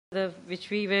which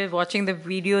we were watching the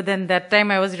video, then that time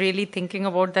I was really thinking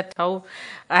about that how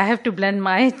I have to blend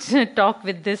my talk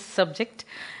with this subject.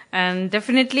 And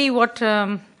definitely what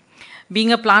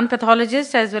being a plant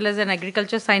pathologist as well as an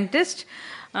agriculture scientist,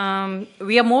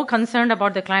 we are more concerned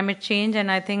about the climate change, and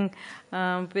I think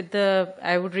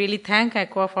I would really thank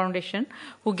Aqua Foundation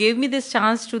who gave me this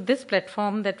chance to this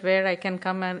platform that where I can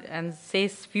come and say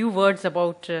few words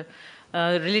about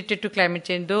related to climate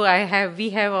change, though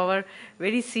we have our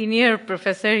very senior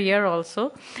professor here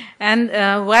also. And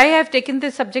why I have taken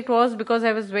this subject was because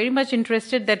I was very much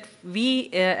interested that we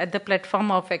at the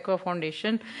platform of Aqua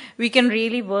Foundation, we can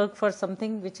really work for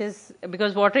something which is,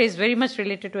 because water is very much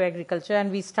related to agriculture,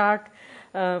 and we start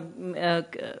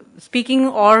speaking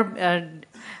or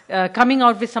coming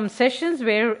out with some sessions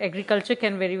where agriculture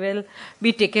can very well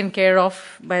be taken care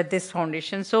of by this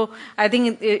foundation. So I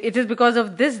think it is because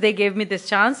of this they gave me this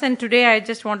chance. And today I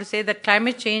just want to say that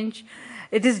climate change,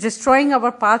 it is destroying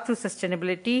our path to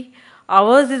sustainability.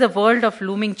 Ours is a world of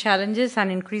looming challenges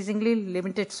and increasingly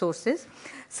limited sources.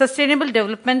 Sustainable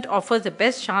development offers the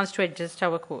best chance to adjust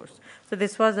our course. So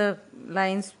this was a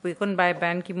line spoken by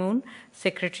Ban Ki-moon,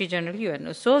 Secretary General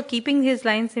UN. So keeping his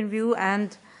lines in view,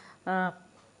 and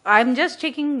I'm just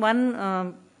taking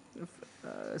one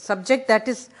subject, that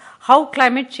is how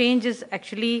climate change is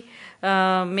actually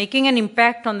making an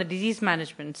impact on the disease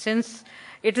management. Since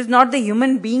it is not the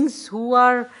human beings who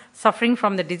are suffering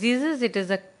from the diseases, it is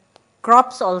the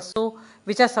crops also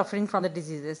which are suffering from the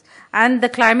diseases. And the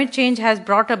climate change has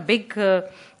brought a big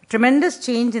tremendous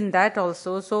change in that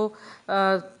also. So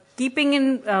keeping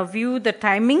in view the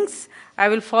timings, I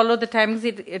will follow the timings.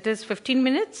 It is 15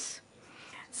 minutes.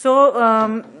 So,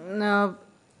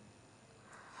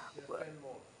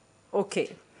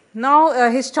 okay. Now,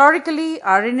 historically,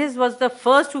 Arrhenius was the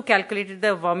first who calculated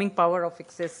the warming power of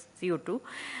excess CO2.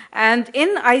 And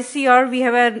in ICR, we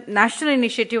have a National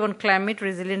Initiative on Climate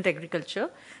Resilient Agriculture,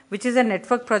 which is a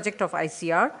network project of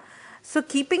ICR. So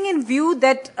keeping in view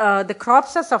that the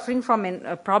crops are suffering from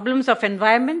problems of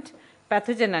environment,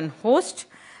 pathogen and host,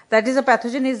 that is, a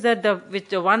pathogen is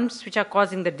the ones which are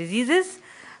causing the diseases.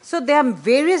 So there are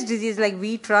various diseases like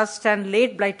wheat rust and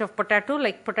late blight of potato,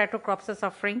 like potato crops are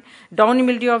suffering, downy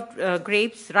mildew of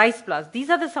grapes, rice blast. These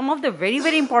are some of the very,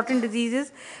 very important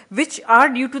diseases which are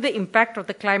due to the impact of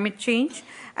the climate change.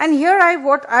 And here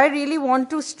what I really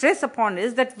want to stress upon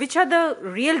is that which are the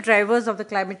real drivers of the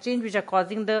climate change which are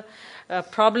causing the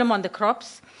problem on the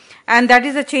crops. And that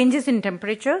is the changes in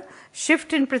temperature,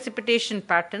 shift in precipitation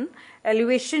pattern,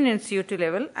 elevation in CO2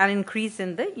 level, and increase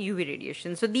in the UV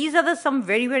radiation. So these are some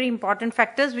very, very important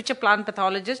factors which a plant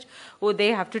pathologist, they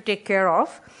have to take care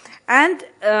of. And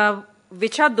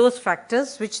which are those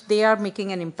factors which they are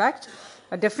making an impact?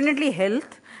 Definitely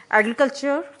health,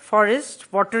 agriculture,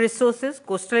 forest, water resources,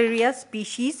 coastal areas,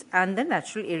 species, and the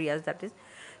natural areas, that is.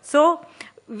 So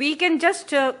we can just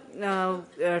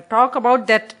talk about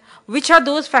that, which are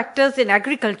those factors in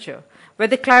agriculture where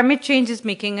the climate change is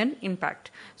making an impact.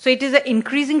 So it is an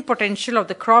increasing potential of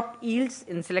the crop yields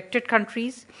in selected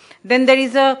countries. Then there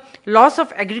is a loss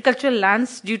of agricultural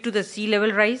lands due to the sea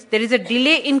level rise. There is a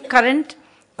delay in current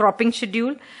cropping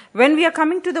schedule. When we are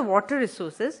coming to the water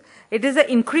resources, it is an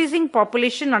increasing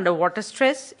population under water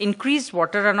stress, increased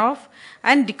water runoff,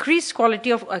 and decreased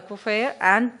quality of aquifer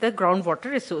and the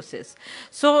groundwater resources.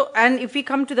 So, and if we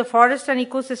come to the forest and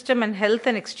ecosystem and health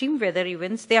and extreme weather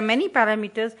events, there are many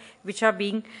parameters which are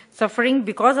being suffering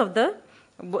because of this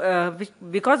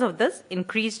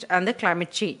increased and the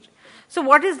climate change. So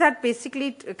what is that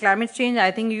basically climate change?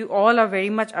 I think you all are very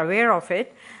much aware of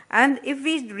it. And if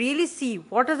we really see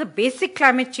what are the basic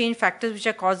climate change factors which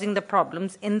are causing the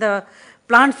problems in the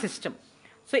plant system.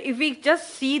 So if we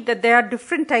just see that there are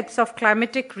different types of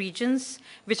climatic regions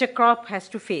which a crop has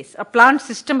to face, a plant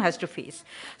system has to face.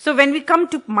 So when we come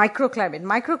to microclimate,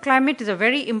 microclimate is a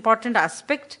very important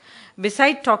aspect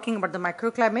beside talking about the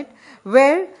microclimate,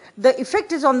 where the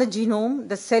effect is on the genome,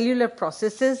 the cellular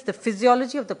processes, the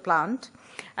physiology of the plant,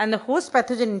 and the host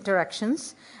pathogen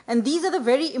interactions. And these are the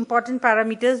very important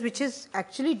parameters which is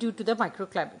actually due to the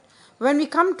microclimate. When we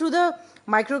come to the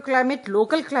microclimate,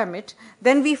 local climate,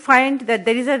 then we find that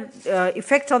there is an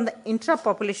effect on the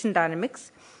intra-population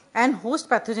dynamics and host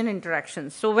pathogen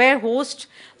interactions. So where host,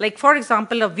 like for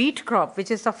example, a wheat crop which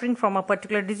is suffering from a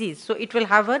particular disease, so it will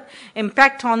have an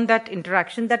impact on that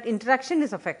interaction. That interaction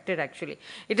is affected actually.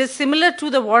 It is similar to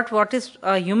the what is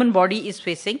a human body is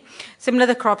facing, similar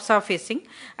the crops are facing,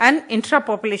 and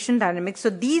intra-population dynamics. So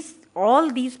all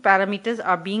these parameters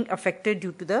are being affected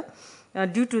due to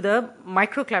the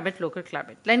microclimate, local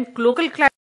climate. Then local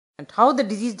climate, how the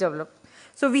disease develops.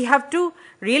 So we have to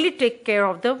really take care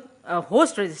of the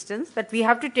host resistance, that we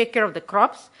have to take care of the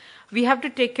crops, we have to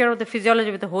take care of the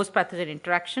physiology with the host pathogen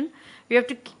interaction, we have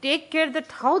to take care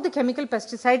that how the chemical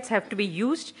pesticides have to be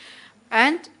used,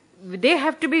 and they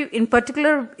have to be, in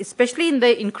particular, especially in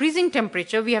the increasing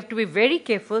temperature, we have to be very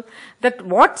careful that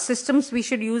what systems we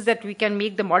should use, that we can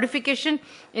make the modification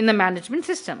in the management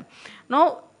system.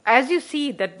 Now, as you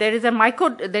see that there is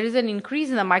an increase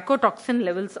in the mycotoxin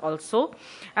levels also,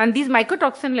 and these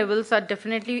mycotoxin levels are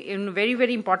definitely in very,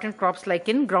 very important crops like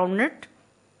in groundnut.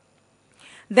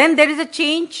 Then there is a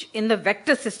change in the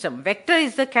vector system. Vector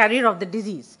is the carrier of the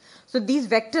disease. So these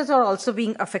vectors are also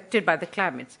being affected by the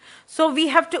climates. So we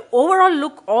have to overall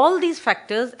look all these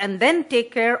factors and then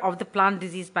take care of the plant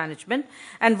disease management.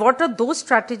 And what are those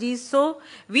strategies? So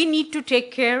we need to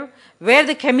take care where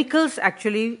the chemicals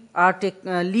actually are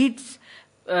leads,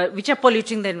 which are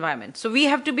polluting the environment. So we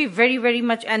have to be very, very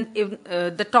much, and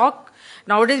the talk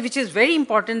nowadays, which is very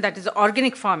important, that is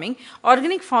organic farming.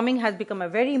 Organic farming has become a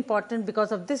very important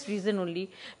because of this reason only,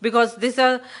 because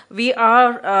we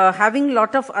are having a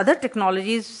lot of other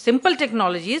technologies, simple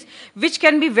technologies, which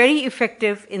can be very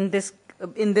effective in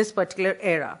this particular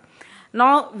era.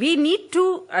 Now, we need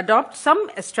to adopt some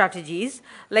strategies,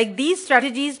 like these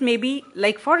strategies may be,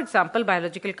 like for example,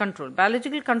 biological control.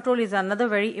 Biological control is another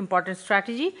very important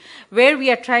strategy where we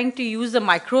are trying to use the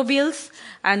microbials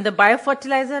and the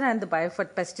biofertilizer and the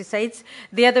biopesticides.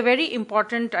 They are the very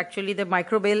important, actually, the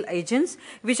microbial agents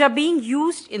which are being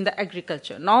used in the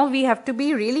agriculture. Now, we have to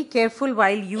be really careful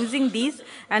while using these,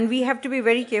 and we have to be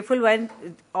very careful while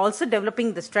also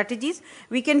developing the strategies.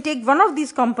 We can take one of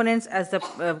these components as the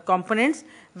components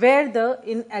where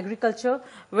in agriculture,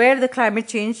 where the climate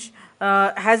change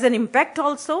has an impact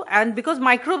also, and because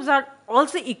microbes are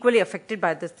also equally affected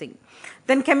by this thing.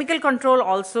 Then chemical control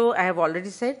also, I have already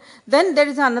said. Then there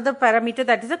is another parameter,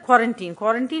 that is a quarantine.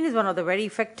 Quarantine is one of the very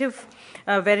effective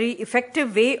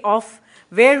way of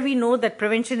where we know that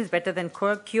prevention is better than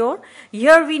cure.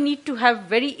 Here we need to have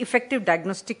very effective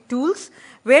diagnostic tools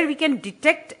where we can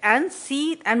detect and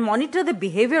see and monitor the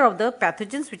behavior of the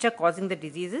pathogens which are causing the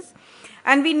diseases.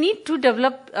 And we need to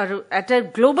develop at a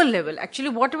global level. Actually,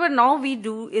 whatever now we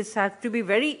do is have to be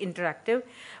very interactive,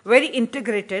 very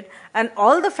integrated, and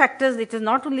all the factors, it is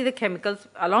not only the chemicals,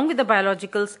 along with the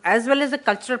biologicals, as well as the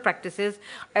cultural practices,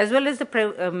 as well as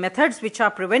the methods which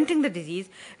are preventing the disease,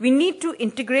 we need to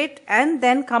integrate and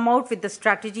then come out with the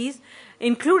strategies,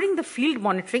 including the field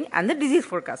monitoring and the disease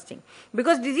forecasting.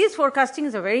 Because disease forecasting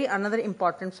is a very another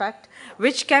important fact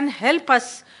which can help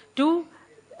us to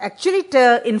actually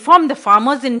inform the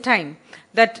farmers in time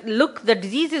that, look, the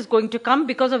disease is going to come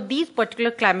because of these particular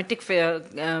climatic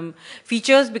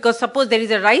features, because suppose there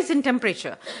is a rise in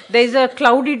temperature, there is a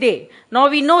cloudy day. Now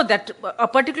we know that a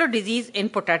particular disease in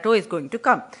potato is going to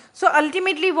come. So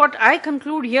ultimately what I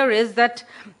conclude here is that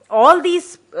all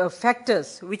these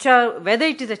factors, which are, whether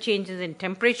it is a change in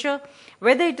temperature,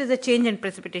 whether it is a change in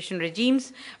precipitation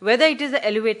regimes, whether it is the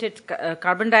elevated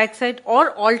carbon dioxide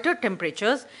or altered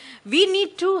temperatures, we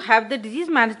need to have the disease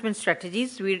management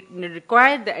strategies. We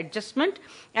require the adjustment,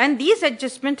 and these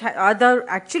adjustments are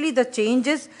actually the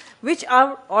changes which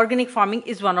our organic farming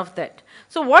is one of that.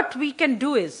 So what we can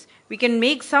do is, we can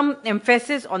make some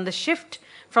emphasis on the shift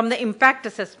from the impact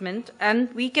assessment,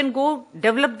 and we can go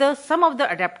develop some of the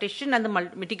adaptation and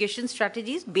the mitigation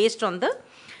strategies based on the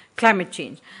climate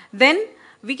change. Then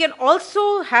we can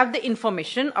also have the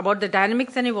information about the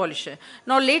dynamics and evolution.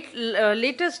 Now,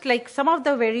 latest, like some of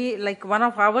the like one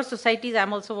of our societies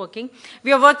I'm also working,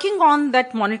 we are working on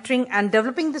that monitoring and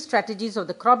developing the strategies of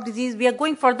the crop disease. We are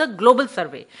going for the global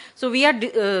survey. So we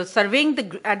are surveying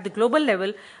at the global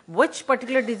level which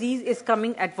particular disease is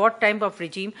coming at what type of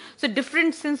regime. So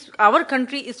since our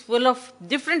country is full of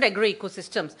different agro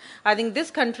ecosystems, I think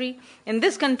in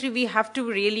this country we have to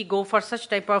really go for such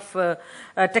type of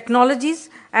technologies,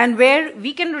 and where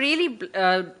we can really,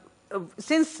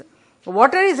 since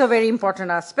water is a very important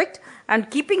aspect, and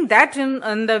keeping that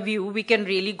in the view, we can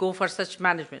really go for such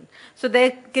management. So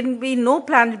there can be no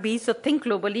plan B, so think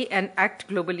globally and act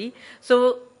globally.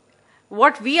 So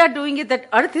what we are doing is that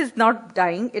Earth is not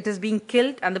dying, it is being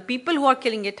killed, and the people who are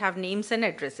killing it have names and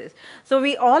addresses. So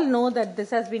we all know that this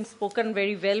has been spoken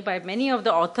very well by many of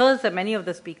the authors and many of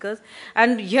the speakers.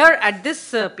 And here at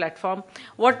this platform,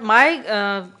 what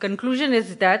my conclusion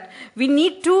is that we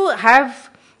need to have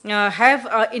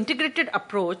an integrated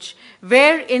approach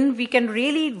wherein we can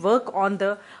really work on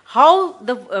how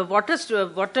the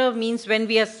water means when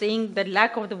we are saying the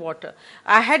lack of the water.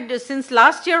 Since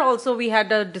last year also we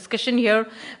had a discussion here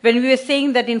when we were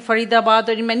saying that in Faridabad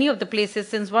or in many of the places,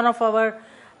 since one of our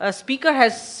speaker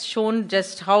has shown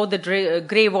just how the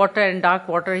gray water and dark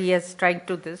water he has tried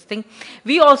to this thing.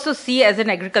 We also see as an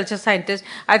agriculture scientist,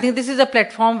 I think this is a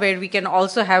platform where we can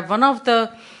also have one of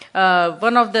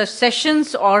the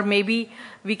sessions, or maybe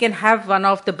we can have one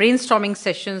of the brainstorming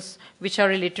sessions which are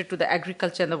related to the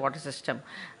agriculture and the water system.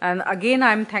 And again,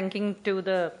 I'm thanking to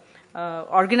the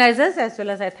organizers, as well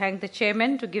as I thank the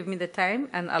chairman to give me the time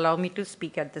and allow me to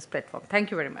speak at this platform.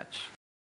 Thank you very much.